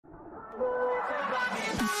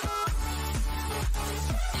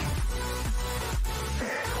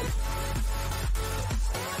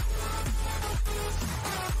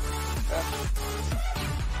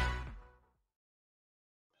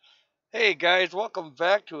Hey guys, welcome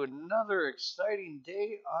back to another exciting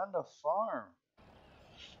day on the farm.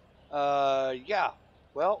 Yeah,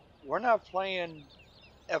 well, we're not playing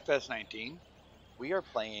FS19, we are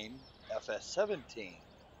playing FS17.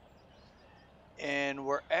 And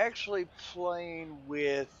we're actually playing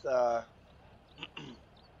with, what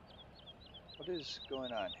is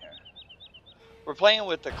going on here? We're playing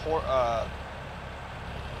with the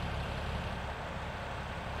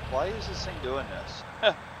why is this thing doing this?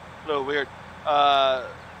 A little weird. We're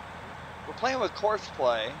playing with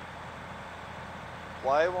Courseplay.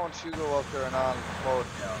 Why won't you go up there and unload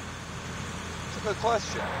him? It's a good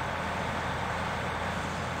question.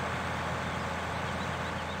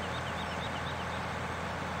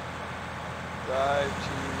 Drive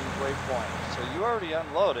to waypoint. So you already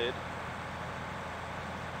unloaded.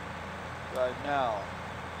 Drive now.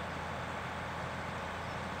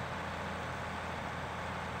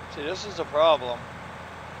 See, this is a problem.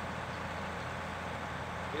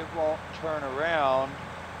 It won't turn around.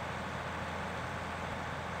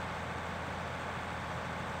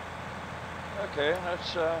 Okay,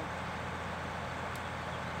 let's try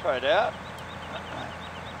that.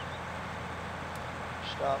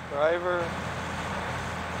 Stop driver.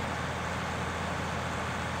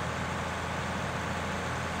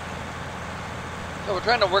 So we're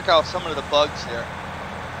trying to work out some of the bugs here.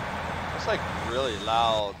 It's like really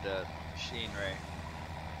loud machinery.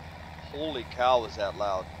 Holy cow, was that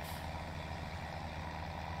loud.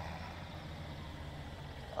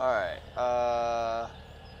 Alright,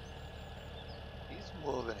 he's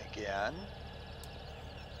moving again.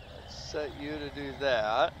 Let's set you to do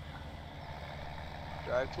that.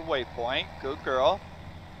 Drive to waypoint. Good girl.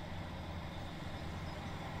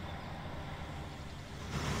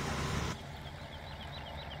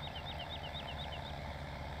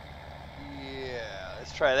 Yeah,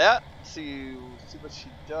 let's try that. See what she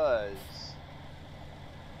does.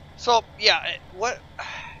 So yeah, I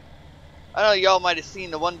don't know, y'all might have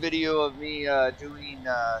seen the one video of me doing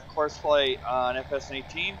Courseplay on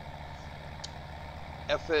FS18.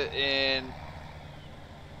 And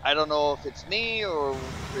I don't know if it's me or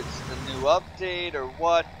if it's the new update or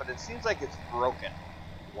what, but it seems like it's broken.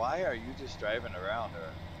 Why are you just driving around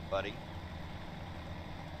her, buddy?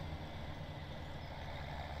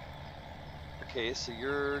 Okay, so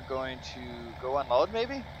you're going to go unload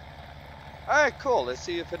maybe? Alright, cool. Let's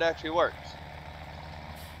see if it actually works.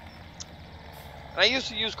 And I used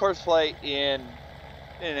to use Courseplay in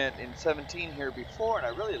 17 here before, and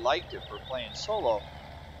I really liked it for playing solo.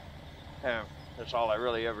 That's all I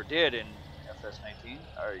really ever did in FS19.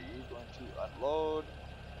 Are you going to unload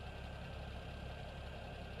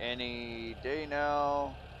any day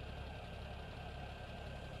now?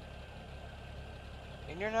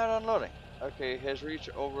 And you're not unloading. Okay, has reached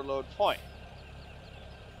overload point.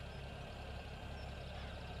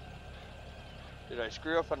 Did I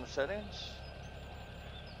screw up on the settings?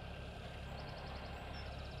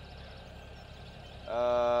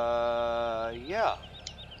 Yeah.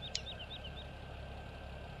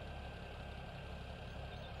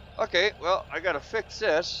 Okay, well, I gotta fix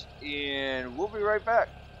this, and we'll be right back.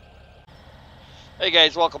 Hey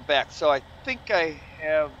guys, welcome back. So I think I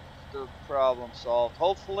have the problem solved,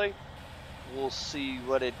 hopefully. We'll see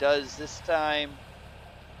what it does this time.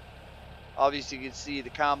 Obviously, you can see the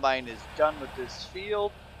combine is done with this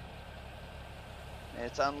field. And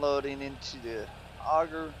it's unloading into the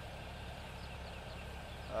auger.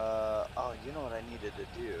 Oh, you know what I needed to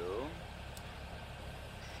do?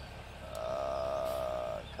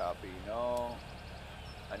 Copy, no.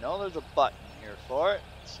 I know there's a button here for it.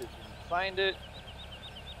 Let's see if we can find it.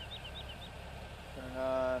 Turn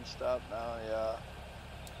on, stop now, yeah.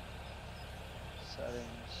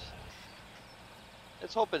 Settings.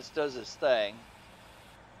 Let's hope it does its thing.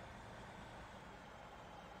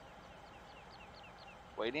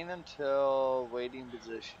 Waiting until waiting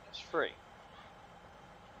position is free.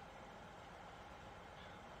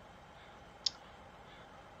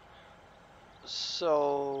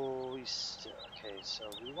 So we still okay. So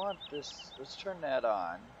we want this. Let's turn that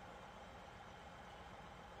on.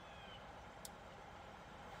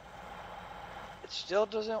 It still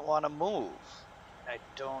doesn't want to move. I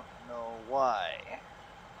don't know why.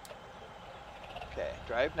 Okay,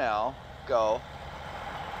 drive now. Go.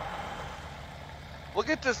 We'll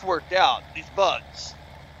get this worked out. These bugs.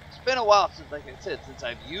 It's been a while since, like I said, since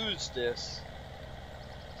I've used this.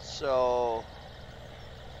 So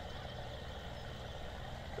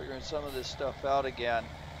figuring some of this stuff out again.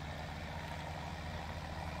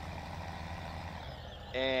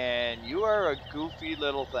 And you are a goofy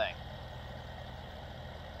little thing.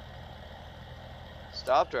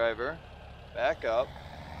 Stop driver. Back up.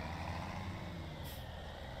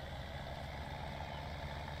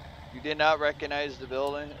 You did not recognize the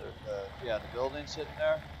building, or the building sitting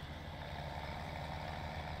there.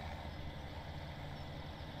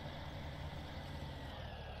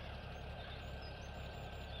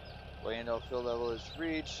 Landau field level is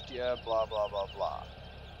reached. Yeah, blah blah blah blah.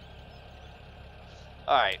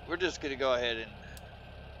 All right, we're just gonna go ahead and.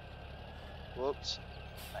 Whoops!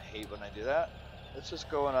 I hate when I do that. Let's just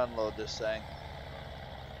go and unload this thing.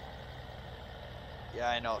 Yeah,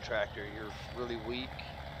 I know, tractor. You're really weak.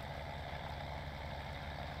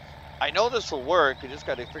 I know this will work. I just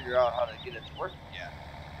got to figure out how to get it to work again.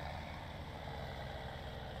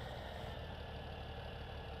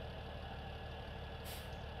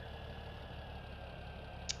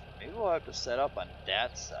 Maybe we'll have to set up on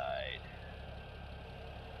that side.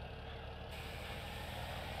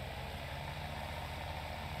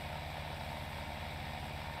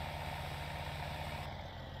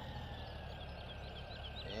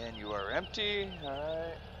 And you are empty.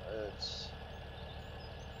 Alright, let's...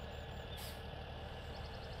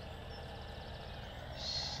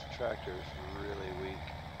 This tractor's really weak.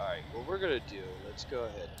 Alright, what we're gonna do, let's go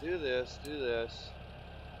ahead. Do this, do this.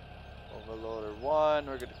 Overloader 1,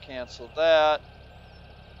 we're gonna cancel that.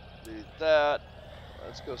 Do that.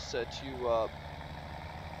 Let's go set you up.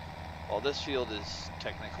 Well, this field is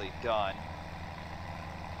technically done.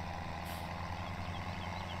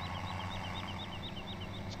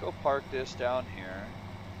 Let's go park this down here.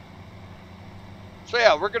 So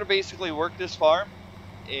yeah, we're gonna basically work this farm,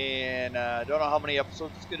 and I don't know how many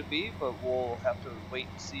episodes it's gonna be, but we'll have to wait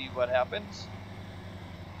and see what happens.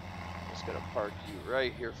 Just gonna park you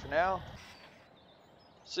right here for now.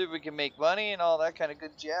 See if we can make money and all that kind of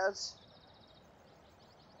good jazz.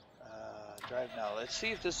 Drive now. Let's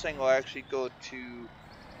see if this thing will actually go to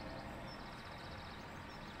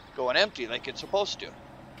going empty like it's supposed to.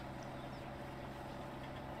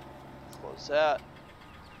 Close that.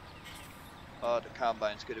 Oh, the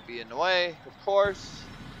combine's going to be in the way, of course.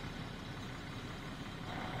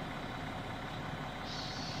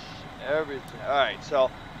 Everything. Alright,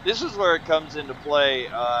 so this is where it comes into play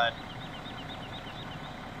on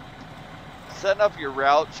setting up your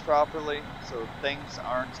routes properly so things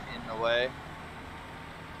aren't in the way.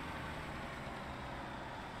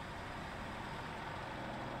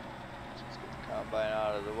 Let's get the combine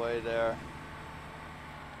out of the way there.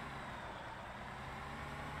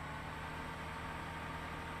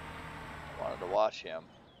 I wanted to watch him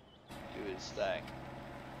do his thing.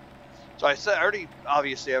 So I said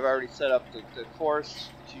obviously I've already set up the course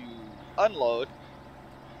to unload.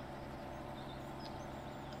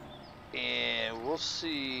 And we'll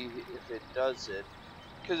see if it does it.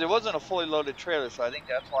 Because it wasn't a fully loaded trailer, so I think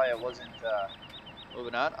that's why it wasn't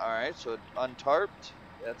moving on. Alright, so it untarped.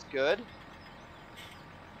 That's good.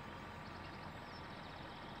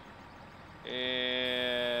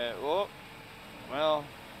 And, oh, well,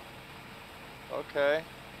 okay.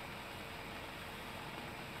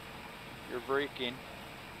 You're braking.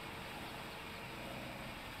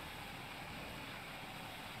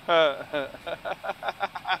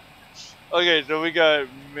 Okay, so we got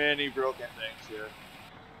many broken things here.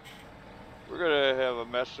 We're gonna have a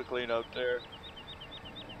mess to clean up there.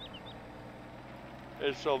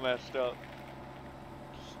 It's so messed up.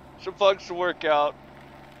 Some bugs to work out.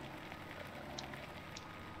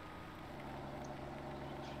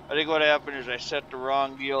 I think what happened is I set the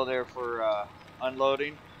wrong deal there for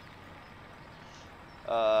unloading.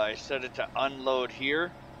 I set it to unload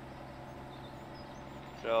here.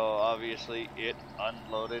 So obviously it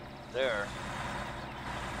unloaded there.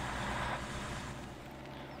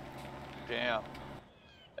 Damn.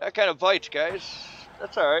 That kind of bites, guys.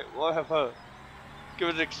 That's alright. We'll have a give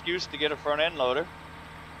us an excuse to get a front end loader.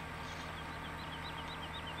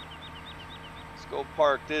 Let's go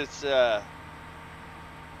park this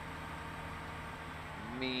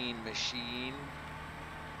mean machine.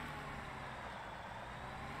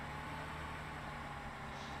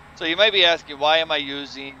 So you might be asking, why am I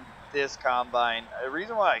using this combine? The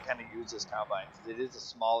reason why I kind of use this combine is it is a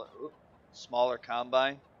smaller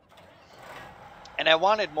combine, and I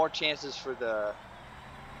wanted more chances for the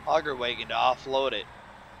auger wagon to offload it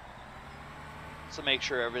to make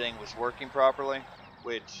sure everything was working properly,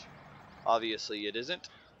 which obviously it isn't,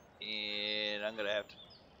 and I'm gonna have to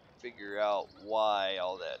figure out why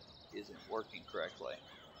all that isn't working correctly.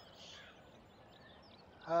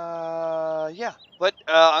 Yeah, but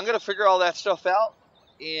I'm gonna figure all that stuff out,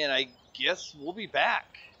 and I guess we'll be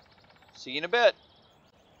back. See you in a bit.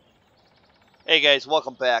 Hey guys,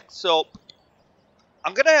 welcome back. So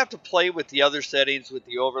I'm gonna have to play with the other settings, with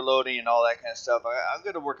the overloading and all that kind of stuff. I'm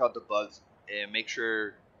gonna work out the bugs and make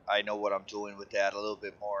sure I know what I'm doing with that a little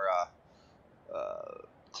bit more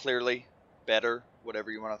clearly, better,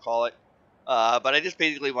 whatever you want to call it. But I just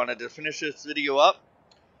basically wanted to finish this video up.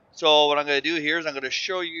 So what I'm going to do here is I'm going to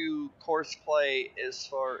show you Courseplay as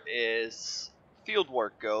far as field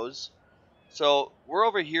work goes. So we're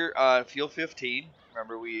over here on field 15.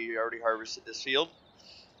 Remember, we already harvested this field.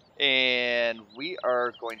 And we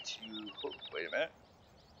are going to... Oh, wait a minute.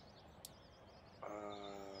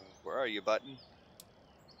 Where are you, button?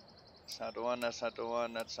 That's not the one, that's not the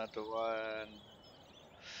one, that's not the one.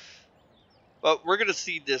 But we're going to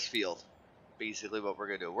seed this field. Basically what we're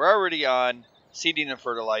going to do. We're already on seeding and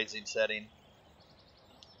fertilizing setting.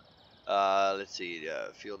 Let's see,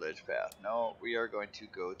 field edge path. No, we are going to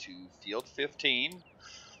go to field 15.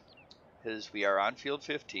 Because we are on field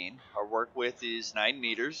 15. Our work width is 9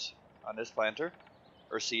 meters on this planter.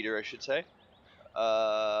 Or seeder, I should say.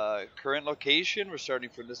 Current location, we're starting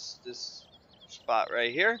from this spot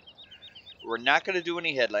right here. We're not going to do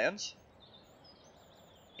any headlands.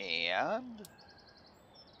 And...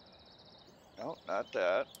 no, not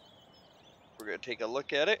that. We're going to take a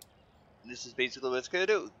look at it. And this is basically what it's going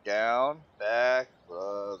to do. Down, back, blah,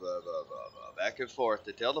 blah, blah, blah, blah, back and forth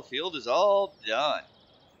until the field is all done.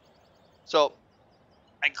 So,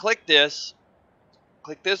 I click this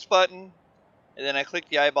button, and then I click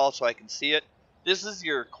the eyeball so I can see it. This is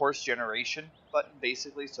your course generation button,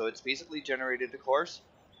 basically. So it's basically generated the course.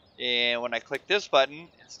 And when I click this button,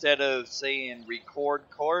 instead of saying record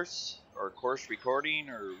course, or course recording,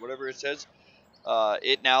 or whatever it says,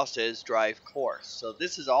 it now says drive course. So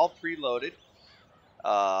this is all preloaded.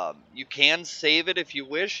 You can save it if you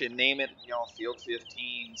wish and name it, field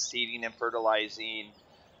 15, seeding and fertilizing.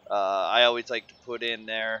 I always like to put in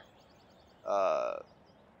there, the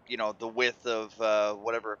width of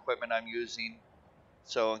whatever equipment I'm using.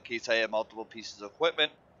 So in case I have multiple pieces of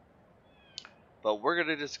equipment. But we're going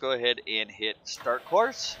to just go ahead and hit start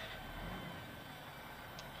course.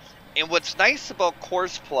 And what's nice about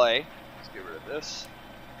Courseplay, let's get rid of this.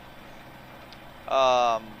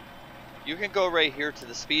 You can go right here to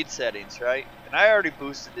the speed settings, right? And I already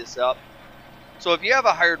boosted this up. So if you have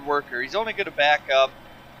a hired worker, he's only going to back up,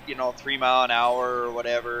 3 mile an hour or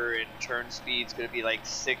whatever, and turn speed's going to be like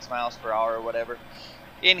 6 miles per hour or whatever.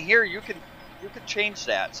 In here, you can change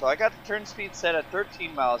that. So I got the turn speed set at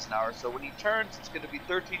 13 miles an hour. So when he turns, it's going to be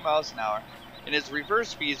 13 miles an hour. And his reverse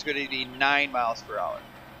speed is going to be 9 miles per hour.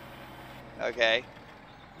 Okay?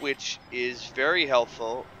 Which is very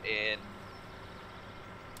helpful. And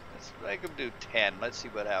let's make him do 10. Let's see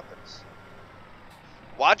what happens.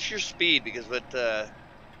 Watch your speed, because with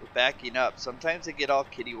backing up, sometimes they get all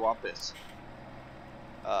kitty-wampus.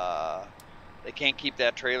 They can't keep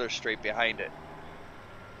that trailer straight behind it.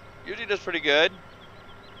 Usually does pretty good.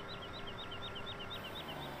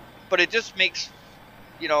 But it just makes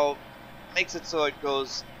it so it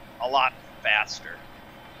goes a lot faster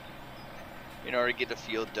in order to get the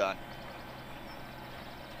field done.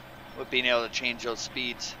 With being able to change those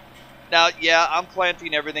speeds. Now, yeah, I'm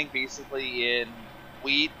planting everything basically in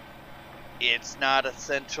wheat. It's not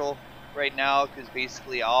essential right now because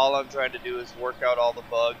basically all I'm trying to do is work out all the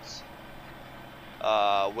bugs.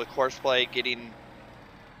 With Courseplay, getting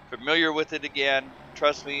familiar with it again.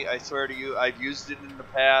 Trust me, I swear to you, I've used it in the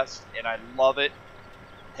past and I love it.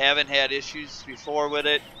 Haven't had issues before with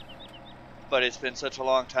it, but it's been such a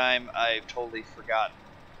long time, I've totally forgotten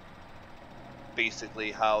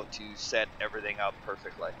basically how to set everything up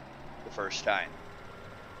perfectly the first time.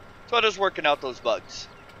 So I'm just working out those bugs.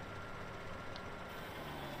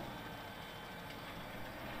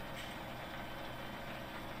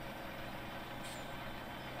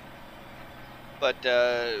 But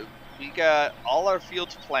we got all our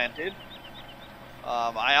fields planted.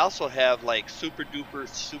 I also have like super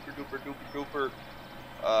duper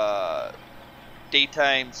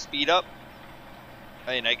daytime speed up.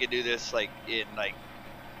 I mean, I could do this like in like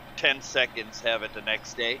 10 seconds, have it the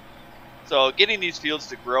next day. So getting these fields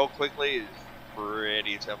to grow quickly is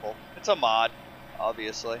pretty simple. It's a mod,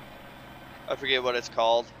 obviously. I forget what it's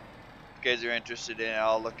called. If you guys are interested in it,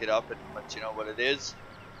 I'll look it up and let you know what it is.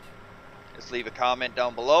 Just leave a comment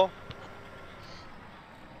down below.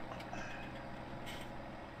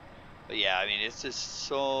 But yeah, I mean, it's just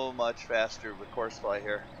so much faster with Courseplay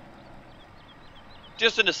here.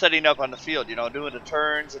 Just in the setting up on the field, doing the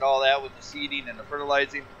turns and all that with the seeding and the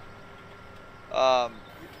fertilizing.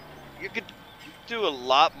 You could do a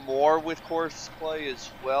lot more with Courseplay as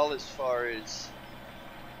well, as far as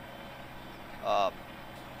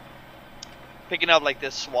picking up like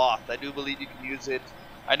this swath. I do believe you can use it.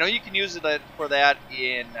 I know you can use it for that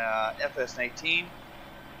in FS17.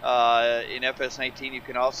 In FS19, you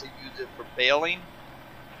can also use it for baling.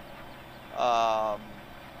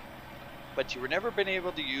 but you were never been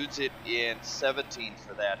able to use it in 17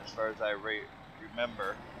 for that, as far as I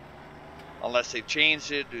remember. Unless they've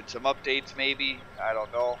changed it, did some updates maybe, I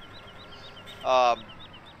don't know.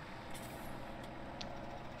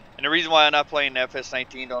 And the reason why I'm not playing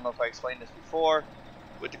FS17, don't know if I explained this before,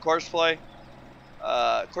 with the Courseplay.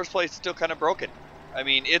 Courseplay is still kind of broken. I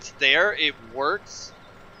mean, it's there, it works.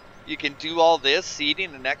 You can do all this,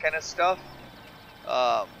 seeding and that kind of stuff.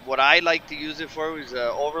 What I like to use it for is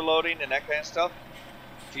overloading and that kind of stuff,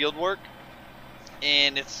 field work.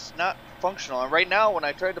 And it's not functional. And right now, when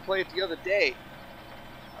I tried to play it the other day,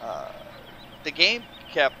 the game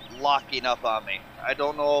kept locking up on me. I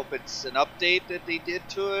don't know if it's an update that they did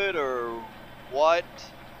to it or what,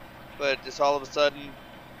 but just all of a sudden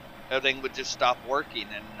everything would just stop working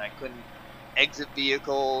and I couldn't exit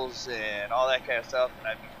vehicles and all that kind of stuff, and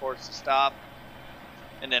I'd be forced to stop.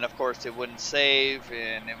 And then of course it wouldn't save,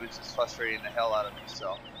 and it was just frustrating the hell out of me.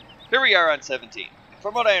 So here we are on 17.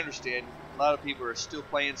 From what I understand, a lot of people are still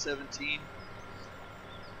playing 17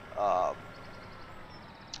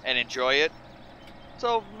 and enjoy it.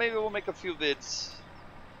 So maybe we'll make a few vids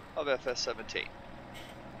of FS17.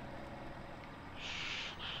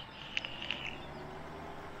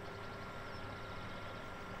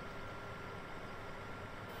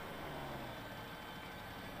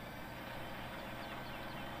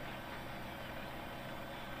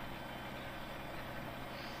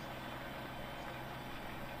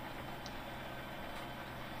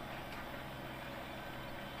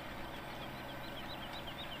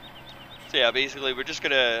 So yeah, basically we're just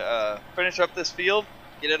gonna finish up this field,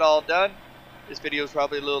 get it all done. This video is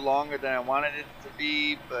probably a little longer than I wanted it to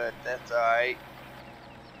be, but that's alright.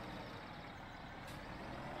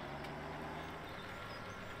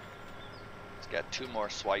 It's got 2 more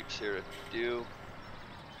swipes here to do.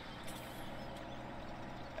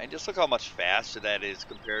 And just look how much faster that is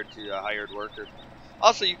compared to a hired worker.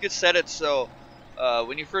 Also, you could set it so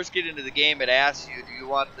when you first get into the game, it asks you, do you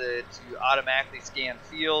want it to automatically scan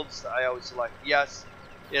fields? I always select yes.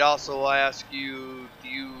 It also will ask you, do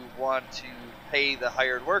you want to pay the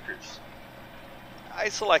hired workers? I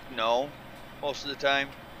select no most of the time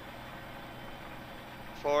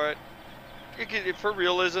for it. You could, for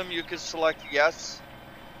realism, you could select yes.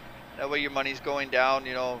 That way your money's going down,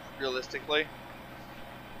 you know, realistically.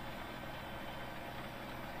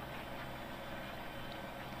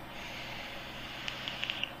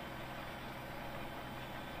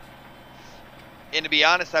 And to be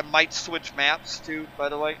honest, I might switch maps too, by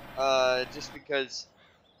the way, just because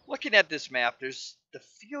looking at this map, the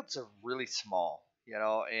fields are really small, you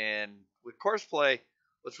know, and with Courseplay,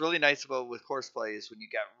 what's really nice about with Courseplay is when you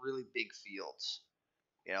got really big fields,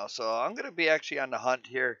 you know. So I'm going to be actually on the hunt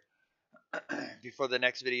here before the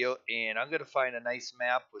next video, and I'm going to find a nice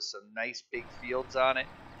map with some nice big fields on it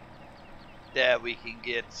that we can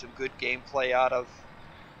get some good gameplay out of.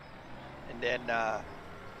 And then,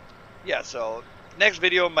 yeah, so next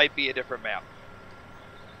video might be a different map.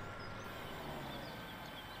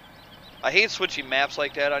 I hate switching maps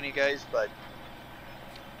like that on you guys, but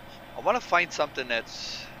I want to find something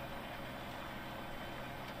that's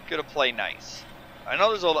gonna play nice. I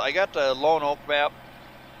know I got the Lone Oak map.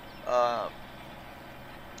 I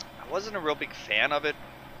wasn't a real big fan of it,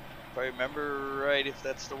 if I remember right, if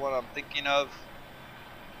that's the one I'm thinking of.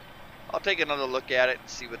 I'll take another look at it and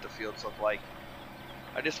see what the fields look like.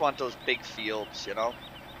 I just want those big fields, you know.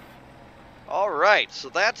 Alright, so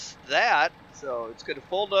that's that. So it's going to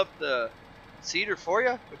fold up the seeder for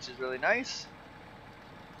you, which is really nice.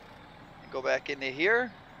 Go back into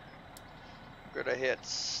here. We're going to hit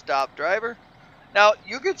stop driver. Now,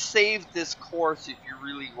 you could save this course if you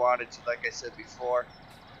really wanted to, like I said before.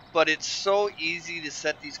 But it's so easy to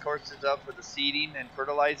set these courses up for the seeding and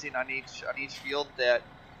fertilizing on each field that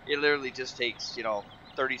it literally just takes, you know,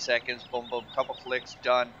 30 seconds, boom, boom, couple clicks,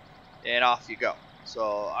 done, and off you go.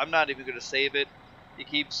 So I'm not even going to save it. It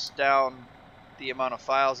keeps down the amount of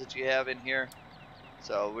files that you have in here.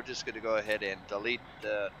 So we're just going to go ahead and delete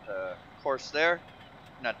the course there.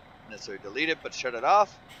 Not necessarily delete it, but shut it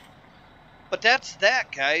off. But that's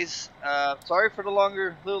that, guys. Sorry for the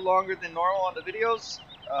little longer than normal on the videos.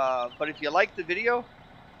 But if you like the video,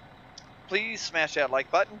 please smash that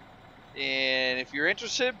like button. And if you're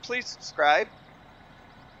interested, please subscribe.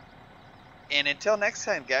 And until next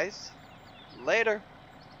time, guys, later.